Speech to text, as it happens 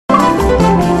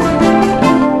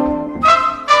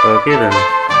Okay then.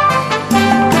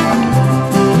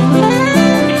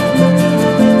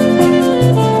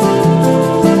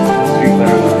 Street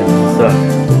Fighter weapons suck.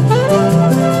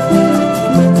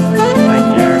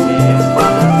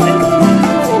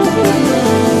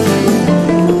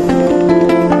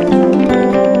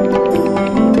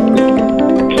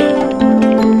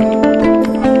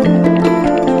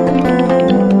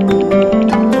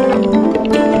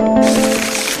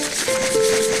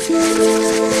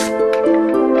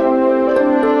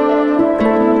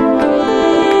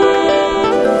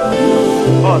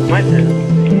 Oh, it's my turn.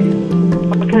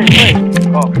 What can I play?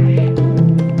 Oh.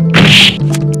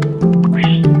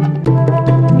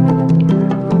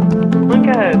 Look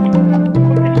at it.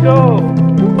 Let's go.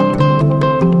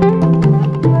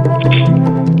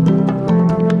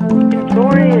 It's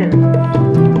Dorian.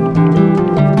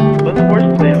 Let's force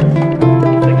play him.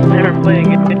 Like, never playing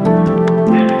it.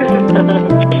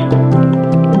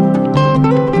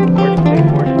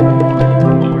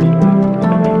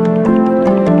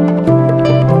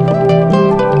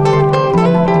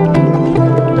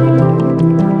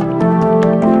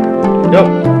 Nope.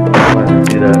 Why did I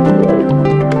do that?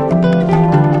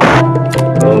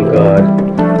 Oh god.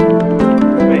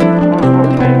 Wait,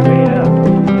 wait up.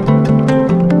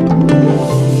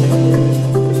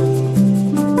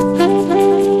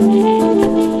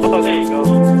 Oh, there you go.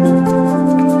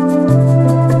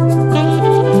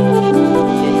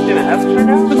 You gonna have it for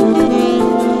now?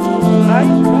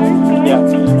 Nice. Yeah.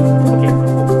 Okay,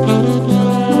 cool.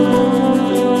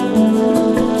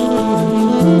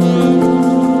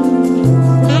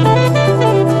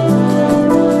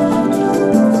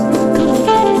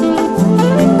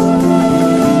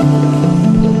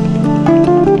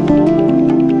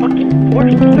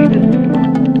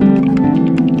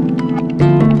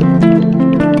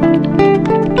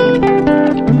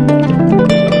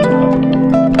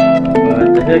 What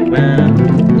the heck, man?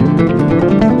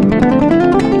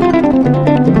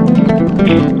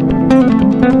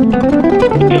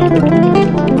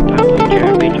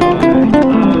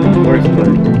 Worst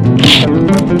play.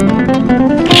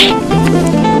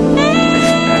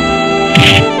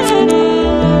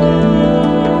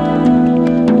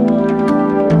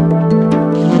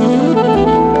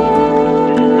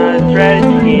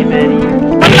 Strategy game, Eddie.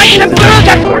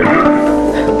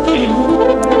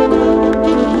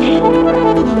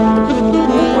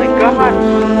 Oh my god!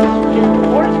 It's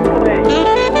forced play!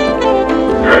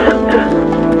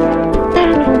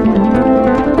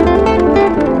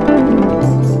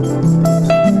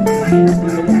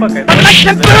 Fuck,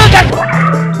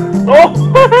 Oh!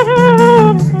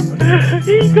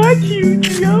 He got you,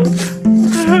 yo!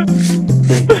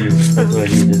 Thank you. That's what I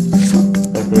needed.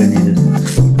 That's what I needed.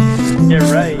 Yeah,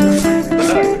 right.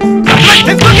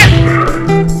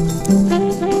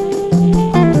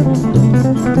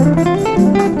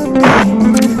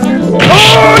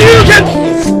 Oh, you can!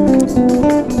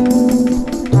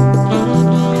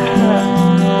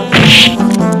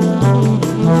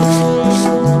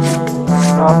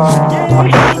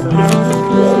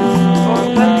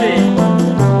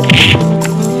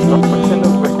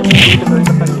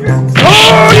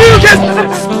 Oh, you can!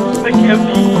 I can't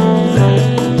be.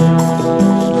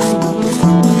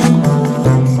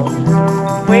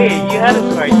 Wait, you had a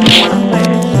card. You want to play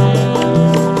it?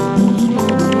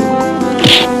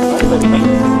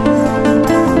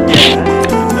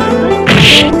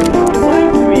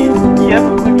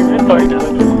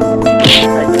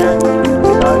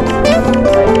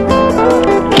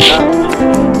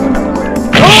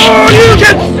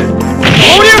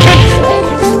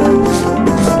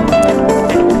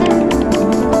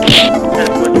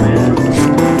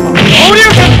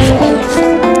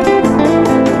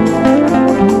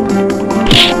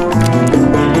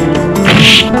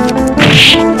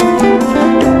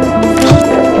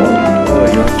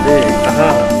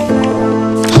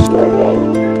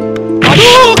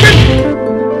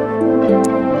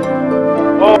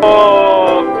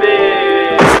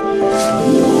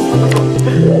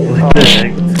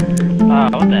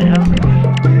 What the hell?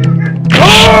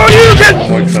 Oh, you can!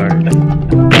 More card.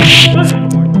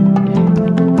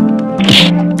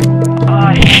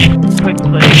 Quick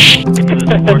play. Into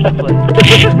the sports play.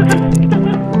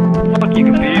 Fuck you,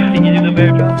 computer. Think you do the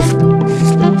bear job?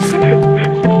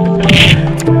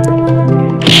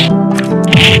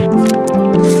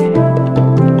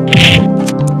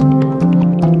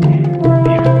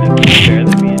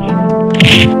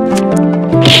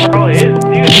 Bro, dude,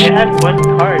 it had one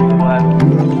card left.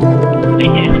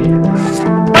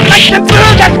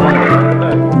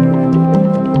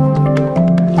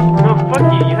 No, fuck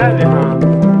you, you have it, huh?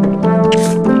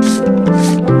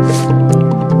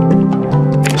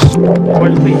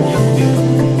 Where's the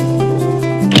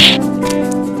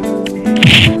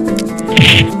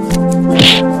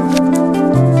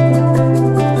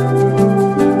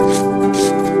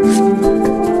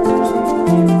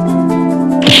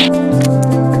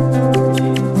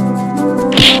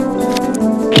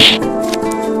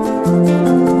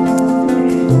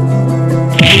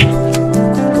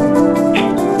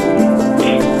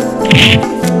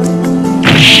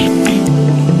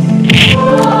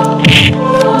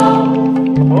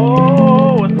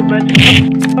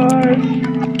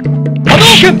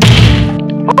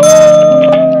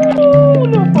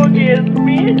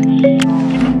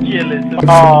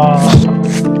Oh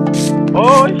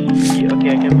shit.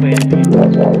 Okay, I can play it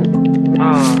again.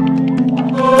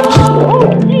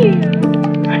 Oh yeah.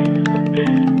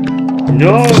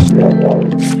 No!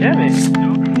 Damn it.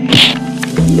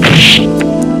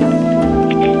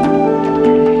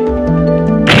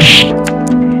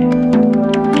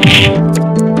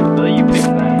 So you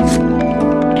picked that.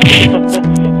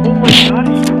 Oh my god, are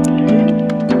you serious?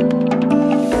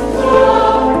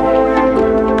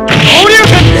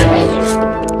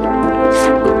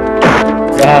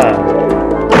 God.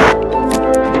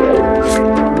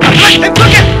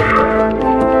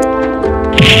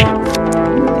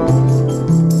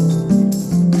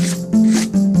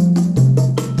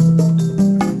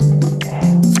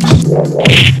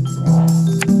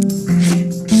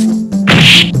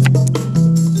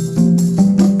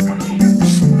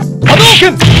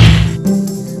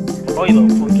 Oh, you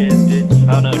little punk ass bitch.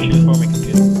 Oh no, she was forming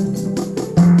computer.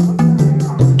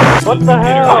 What the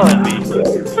hell?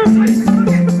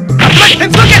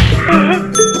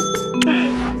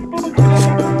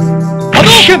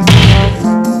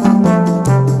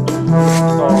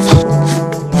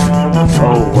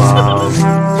 Oh wow.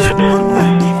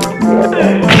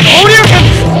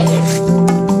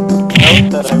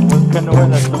 That I was gonna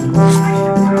win at some point.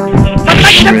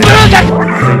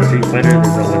 Street Fighter,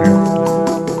 there's a winner.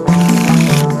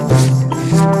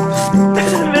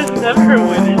 There's never a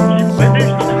winner.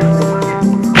 Winners.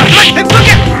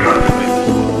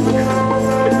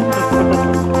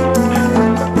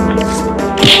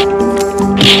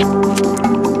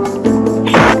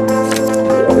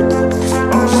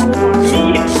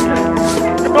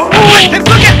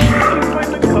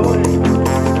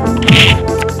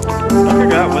 I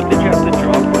forgot, what did you have to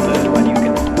draw for the one you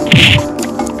can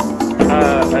A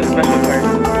special card.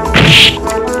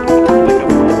 Like a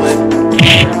bullet.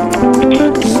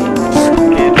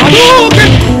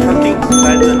 Something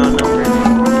besides the non-number.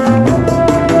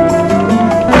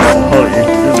 Oh,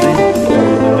 instantly?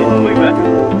 Wait, what?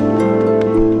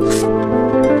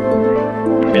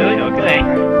 Really? Okay.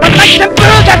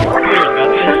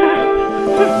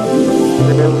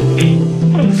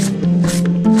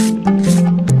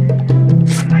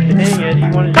 Dang it, you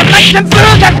wanted to...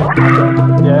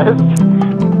 Yes.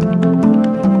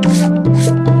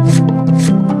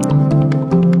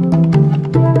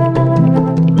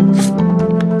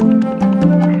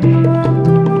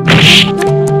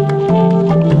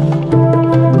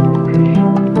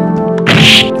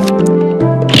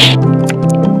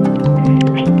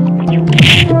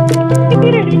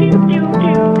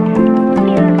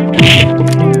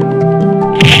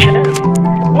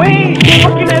 Wait, you're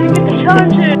looking at me to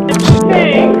challenge it!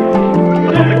 Hey!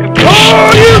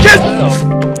 Oh, you can!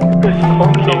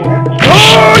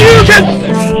 Oh, you can!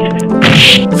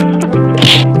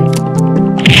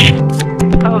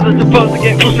 How was I supposed to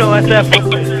get Uno at that point?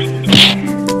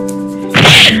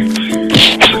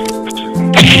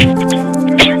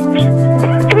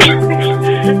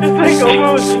 It's like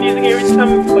almost using every time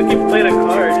I fucking played a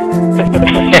card.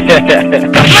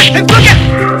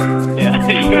 Yeah,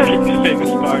 you get the famous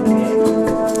card.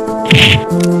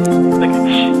 Like,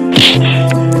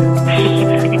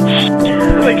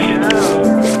 like,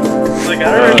 I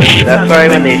don't know. That's why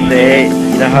when they say,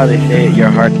 you know how they say your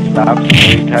heart stops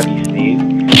every time you sneeze?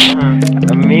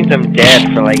 That means I'm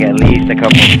dead for like at least a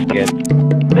couple of seconds.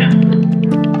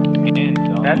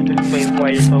 That explains why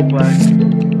you're so black.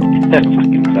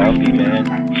 Fucking zombie, man.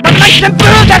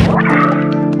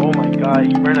 Oh my god,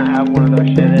 you better not have one of those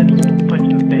shit and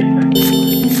punch in the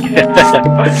face.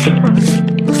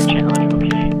 Challenge,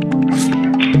 okay.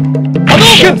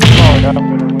 Oh, now I'm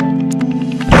gonna win.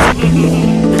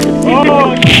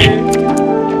 Oh shit!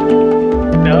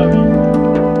 No.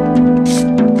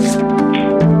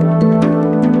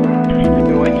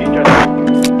 Do what you try to...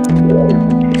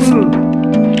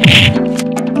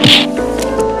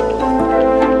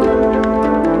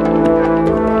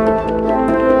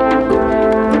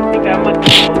 I think I'm like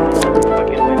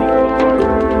fucking winning so far.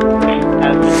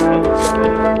 As much as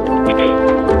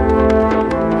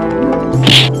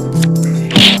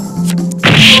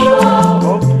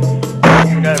Oops. I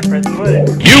gotta press the button.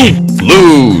 You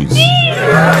lose!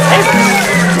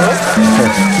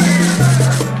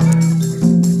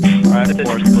 Alright,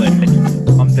 force play.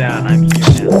 I'm down, I'm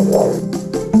here now.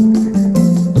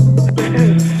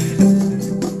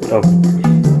 Oh.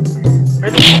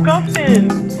 Where's the fuck off then?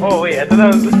 Oh wait, I thought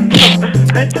that was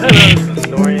I thought that was the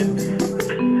historian.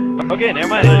 Okay, never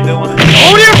mind, there's still one.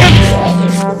 Oh, you can!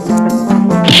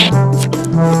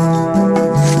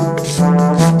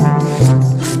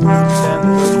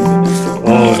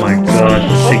 Oh my god.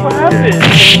 Oh, what happened?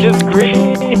 It's just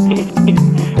green.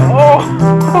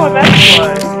 Oh, that's why.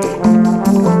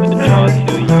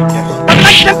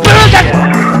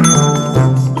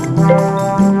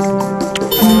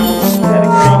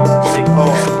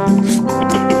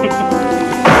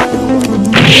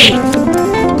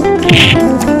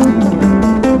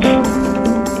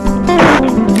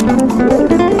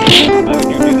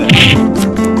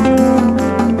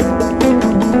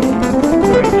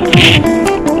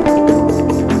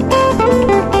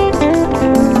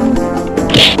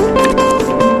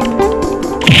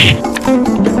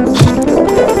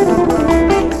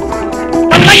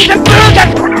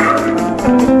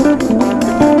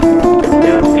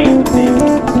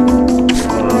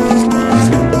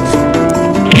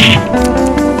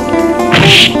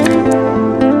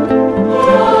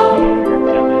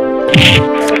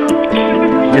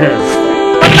 Yes.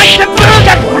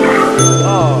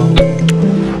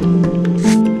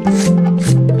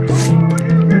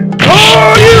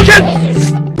 Oh, you can!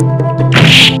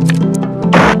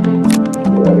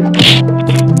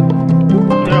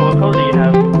 Zero, what color do you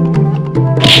have?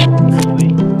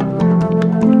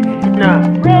 Nah.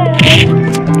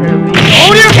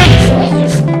 Oh, you can!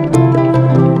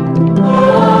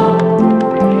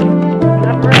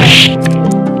 Not red.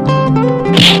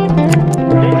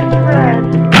 It's red.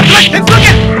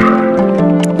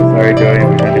 Sorry, Joey,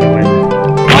 we're not gonna win.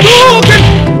 Hadouken!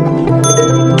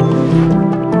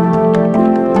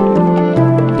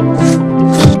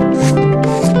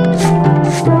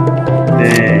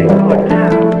 Dang.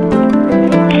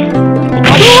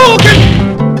 Hadouken!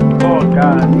 Oh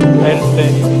god. I didn't say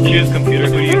anything. Choose computer,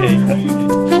 who do you hate?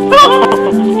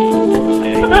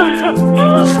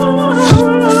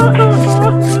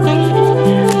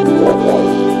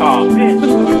 Oh, man.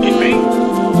 Keep me.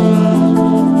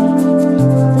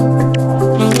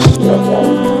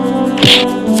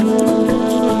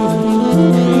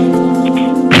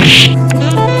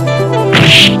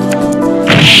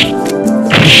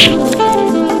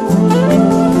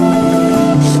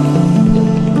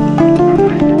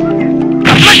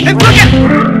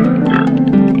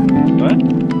 What?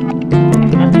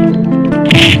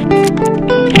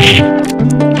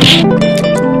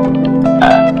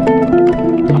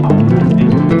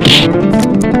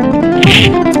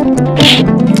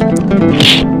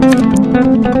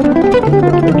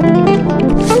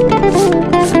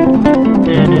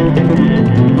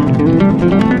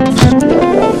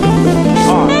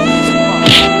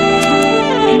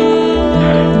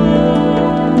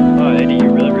 Oh, Eddie, you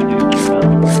really reduced your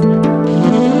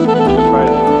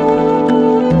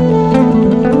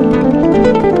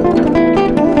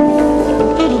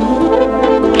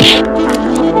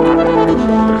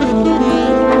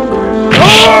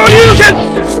Oh, you can!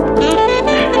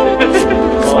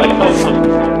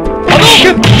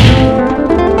 Hadouken!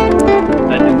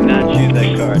 I did not choose that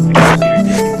card.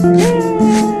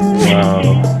 Wow.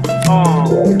 Oh.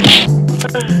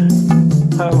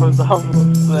 That was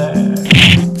almost there.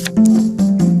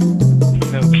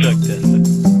 No, drug test.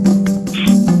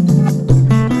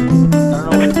 I don't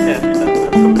know what test.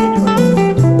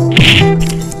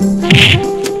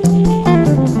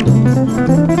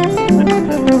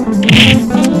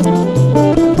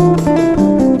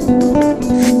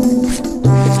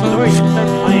 That's so many Sorry, just start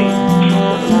playing.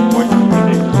 More than 3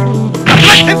 days.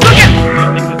 You think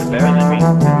it's better than me?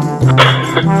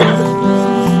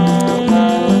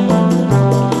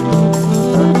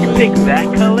 You pick that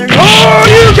color? Oh,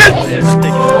 you can! Yeah,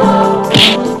 take it.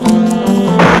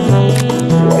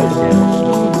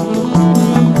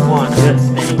 One.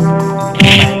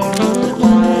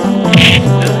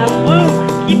 Doesn't have blue.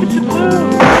 Keep it to blue.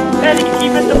 Eddie,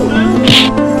 keep it to blue.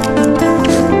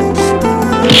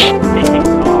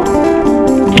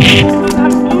 It doesn't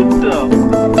have blue though.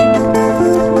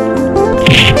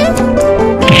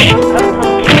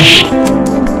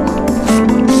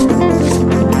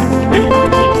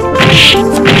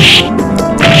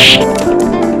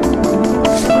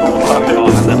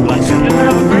 That's like It doesn't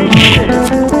have a green either. It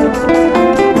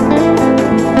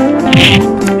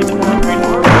doesn't have a green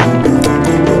marble.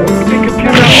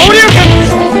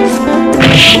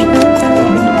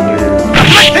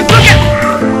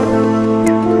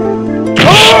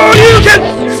 Oh, you can! Oh, you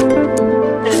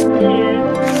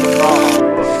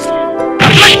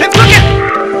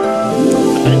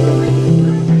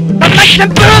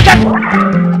can!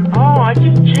 Oh, I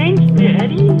just changed it,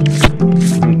 Eddie.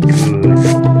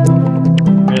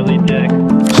 really dick.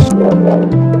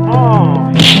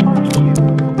 Oh, fuck you.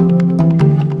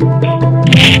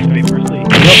 Wait, firstly.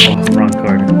 Oh, wrong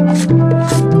card.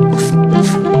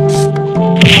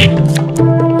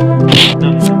 No,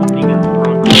 the thing is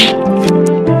wrong.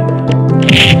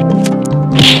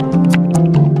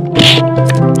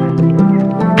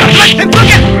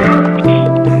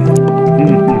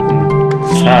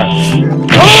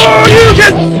 Oh, you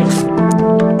can!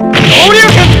 Oh, you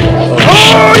can!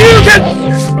 Oh, you can!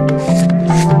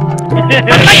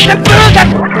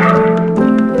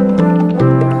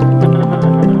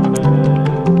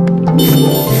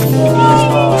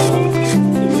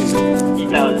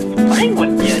 He's out playing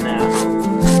with you now.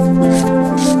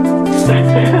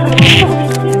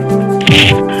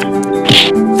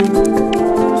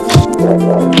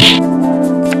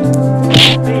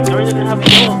 Wait, Dory doesn't have a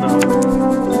yellow though.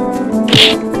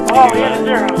 Oh, he had a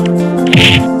 0.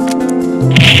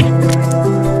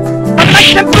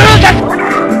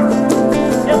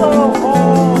 Yellow,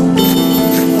 oh.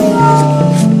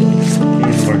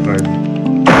 Need more cards.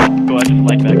 What?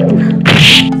 like that.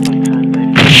 Sometimes I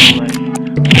feel like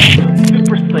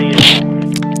Super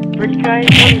Saiyan. Pretty guy, you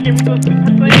want to hear me go Super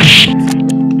Saiyan?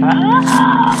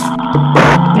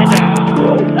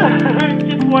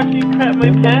 Just watching you crap my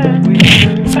pants.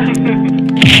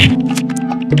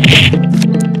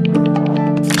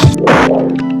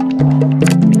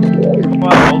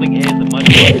 While holding A is a much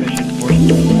more efficient force.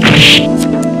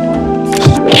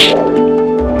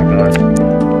 Oh my god.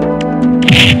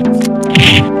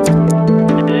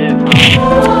 It is,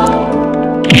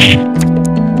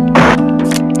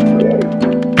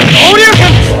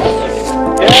 Shoryuken!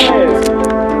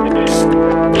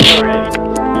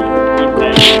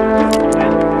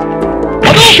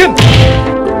 Hadouken!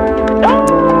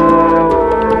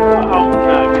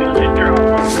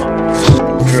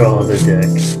 Draw the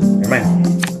deck. Never mind.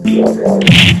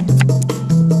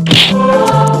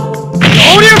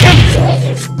 Shoryuken!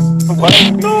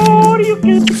 No, you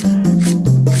can.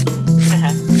 I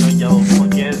have no yellow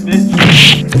monkey ass bitch.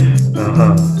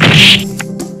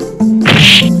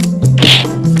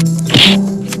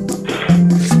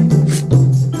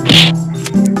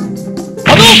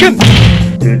 Hadouken!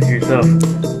 Do it to yourself.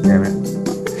 Damn it.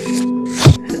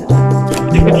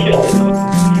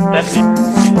 That's it.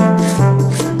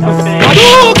 Okay.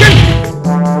 Hadouken!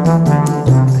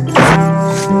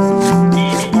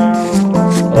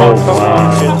 Oh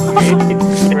wow.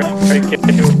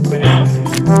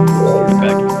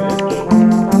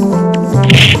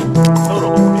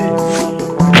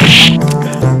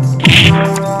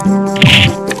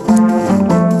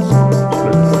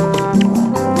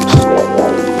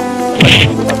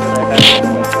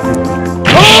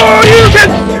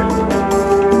 Shoryuken!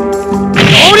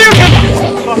 Shoryuken!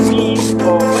 Fuck me.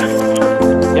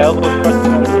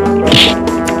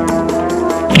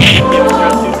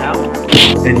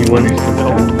 And you wonder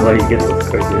sometimes why you get those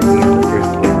cards that you in the first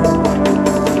place.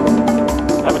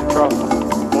 Haven't crossed the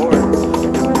board.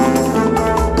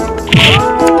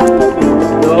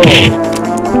 No!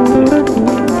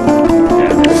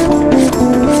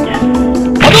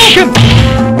 Hadouken!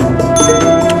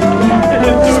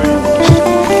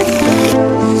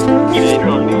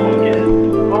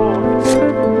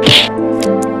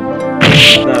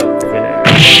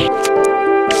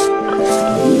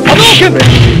 Hadouken!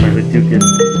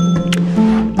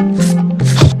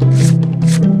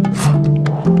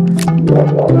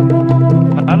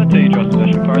 How to tell you draw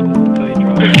special cards is until you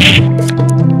draw.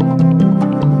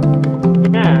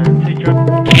 Yeah, so you draw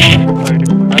special card.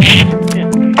 Yeah.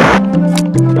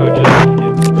 No, just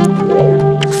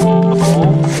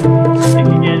If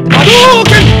you get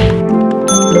Hadouken!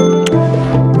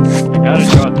 I gotta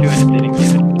draw 2 and it didn't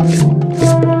give it.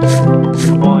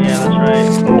 oh yeah, that's right.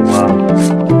 Oh wow.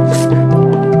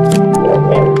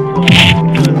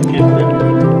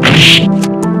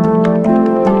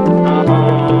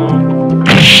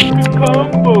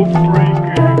 Combo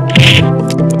breaker.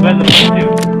 By the way,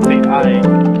 dude, say I.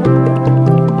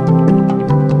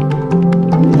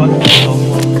 Fuck,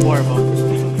 four of them.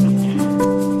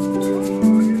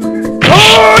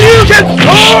 Shoryuken!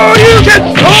 Shoryuken!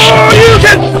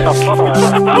 Shoryuken!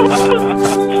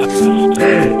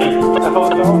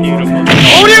 Beautiful.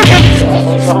 Shoryuken!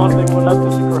 Someone went up the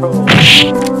scroll.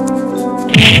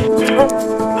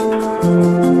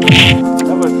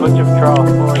 That was a bunch of draw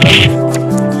four.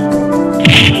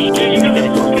 Dude, you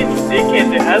can stick it.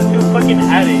 It has to fucking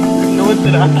add it. No one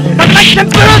said I.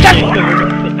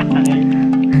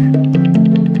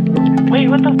 Wait,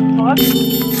 what the fuck?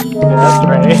 Yeah, that's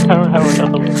right. I don't have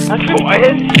another one. I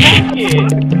didn't stack it.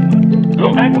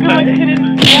 I feel like I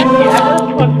didn't stack it. I had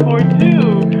 +4 too.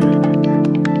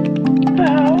 What the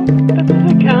hell? That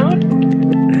doesn't count?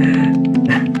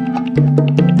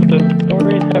 The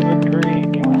stories have agreed.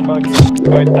 Fucking.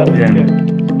 Wait, that's Yeah. good.